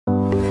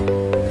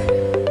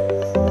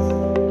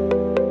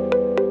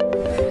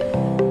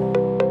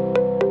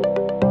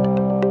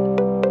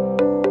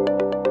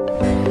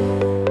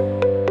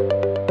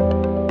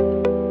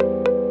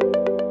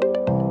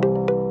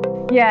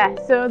Yeah,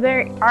 so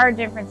there are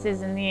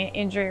differences in the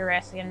injury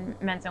risk in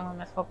men's and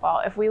women's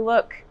football. If we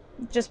look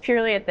just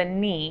purely at the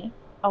knee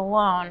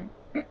alone,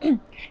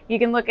 you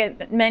can look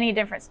at many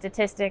different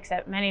statistics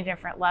at many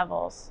different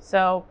levels.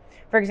 So,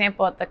 for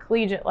example, at the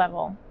collegiate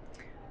level,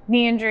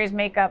 knee injuries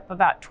make up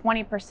about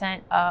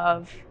 20%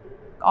 of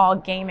all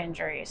game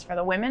injuries. For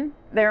the women,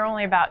 they're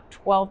only about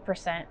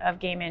 12% of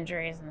game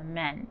injuries in the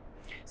men.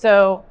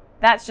 So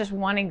that's just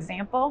one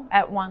example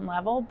at one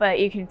level, but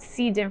you can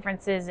see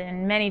differences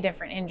in many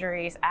different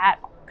injuries at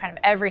kind of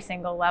every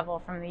single level,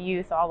 from the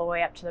youth all the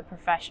way up to the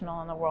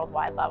professional and the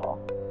worldwide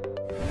level.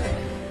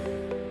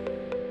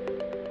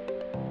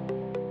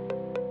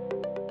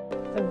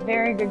 It's a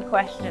very good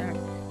question.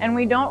 And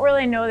we don't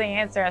really know the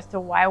answer as to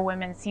why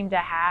women seem to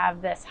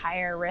have this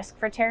higher risk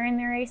for tearing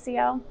their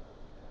ACL,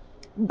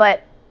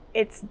 but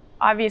it's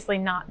obviously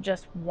not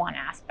just one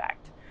aspect.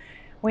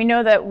 We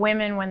know that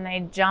women, when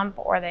they jump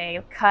or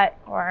they cut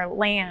or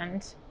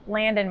land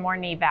in more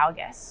knee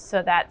valgus.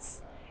 So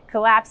that's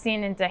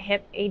collapsing into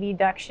hip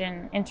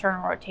adduction,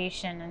 internal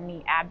rotation, and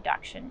knee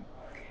abduction.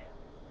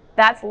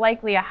 That's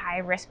likely a high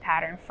risk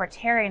pattern for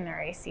tearing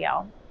their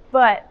ACL,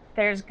 but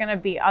there's going to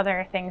be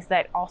other things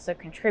that also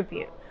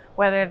contribute,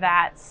 whether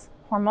that's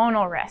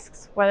hormonal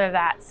risks, whether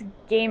that's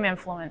game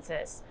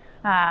influences,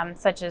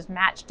 such as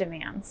match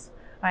demands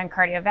and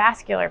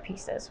cardiovascular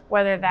pieces,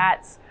 whether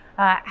that's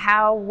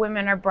how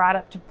women are brought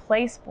up to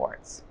play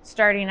sports,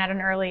 starting at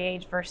an early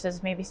age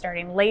versus maybe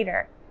starting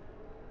later,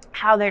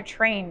 how they're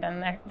trained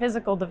and their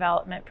physical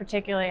development,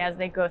 particularly as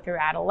they go through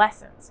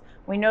adolescence.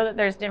 We know that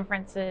there's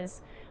differences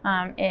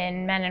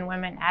in men and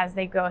women as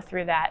they go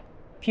through that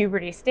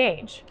puberty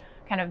stage,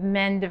 kind of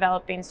men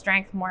developing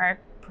strength more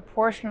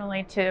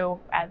proportionally to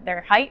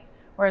their height,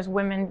 whereas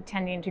women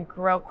tending to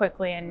grow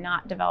quickly and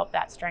not develop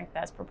that strength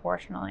as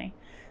proportionally.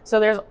 So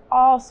there's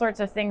all sorts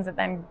of things that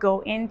then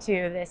go into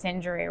this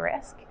injury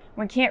risk.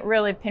 We can't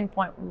really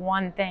pinpoint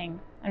one thing.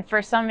 And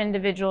for some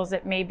individuals,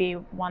 it may be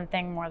one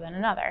thing more than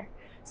another.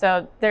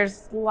 So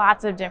there's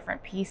lots of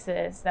different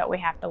pieces that we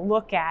have to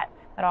look at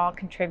that all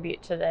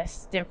contribute to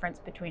this difference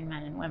between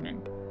men and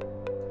women.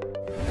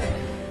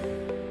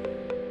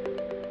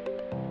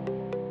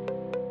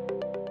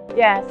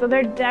 Yeah, so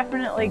there are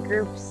definitely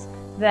groups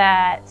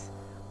that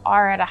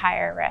are at a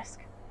higher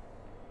risk.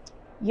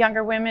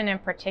 Younger women in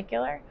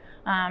particular,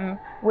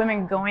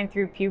 women going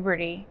through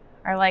puberty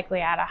are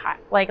likely at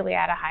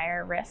a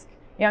higher risk.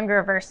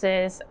 Younger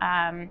versus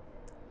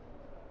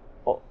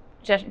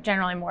just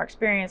generally more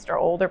experienced or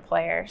older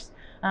players.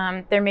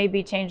 There may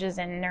be changes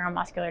in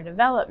neuromuscular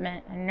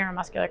development and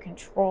neuromuscular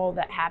control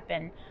that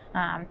happen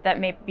that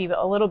may be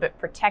a little bit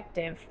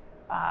protective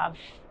of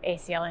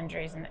ACL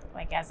injuries, and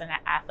as an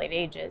athlete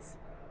ages.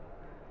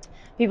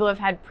 People who have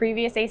had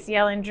previous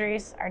ACL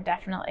injuries are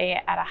definitely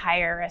at a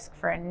higher risk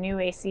for a new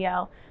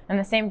ACL, and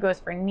the same goes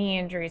for knee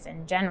injuries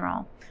in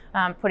general,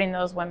 putting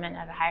those women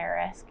at a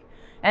higher risk.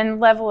 And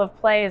level of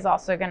play is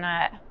also going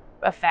to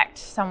affect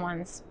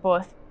someone's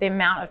both the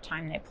amount of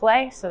time they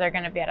play, so they're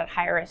going to be at a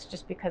higher risk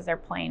just because they're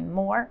playing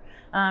more,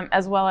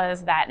 as well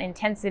as that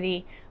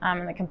intensity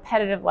and the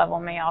competitive level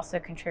may also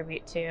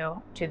contribute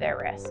to their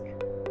risk.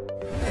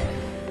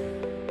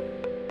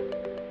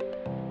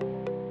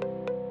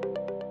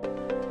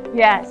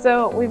 Yeah,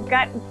 so we've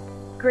got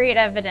great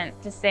evidence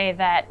to say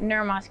that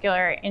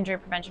neuromuscular injury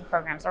prevention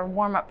programs or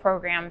warm-up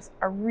programs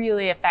are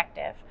really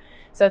effective.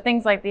 So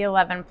things like the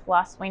 11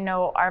 Plus we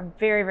know are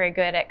very, very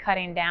good at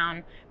cutting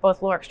down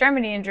both lower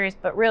extremity injuries,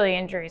 but really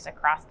injuries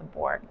across the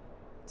board.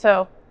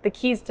 So the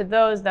keys to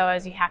those, though,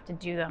 is you have to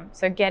do them.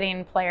 So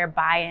getting player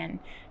buy-in,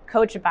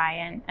 coach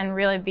buy-in, and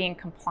really being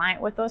compliant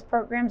with those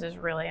programs is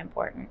really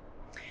important.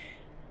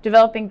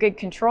 Developing good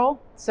control,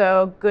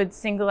 so good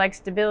single leg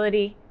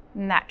stability,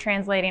 and that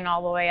translating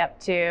all the way up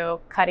to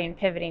cutting,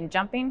 pivoting,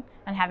 jumping,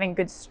 and having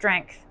good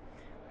strength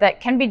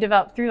that can be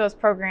developed through those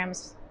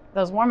programs,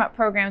 those warm-up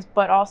programs,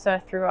 but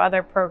also through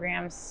other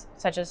programs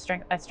such as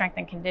a strength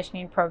and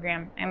conditioning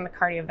program, and the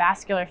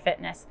cardiovascular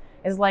fitness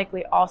is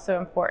likely also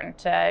important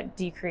to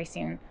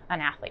decreasing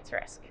an athlete's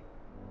risk.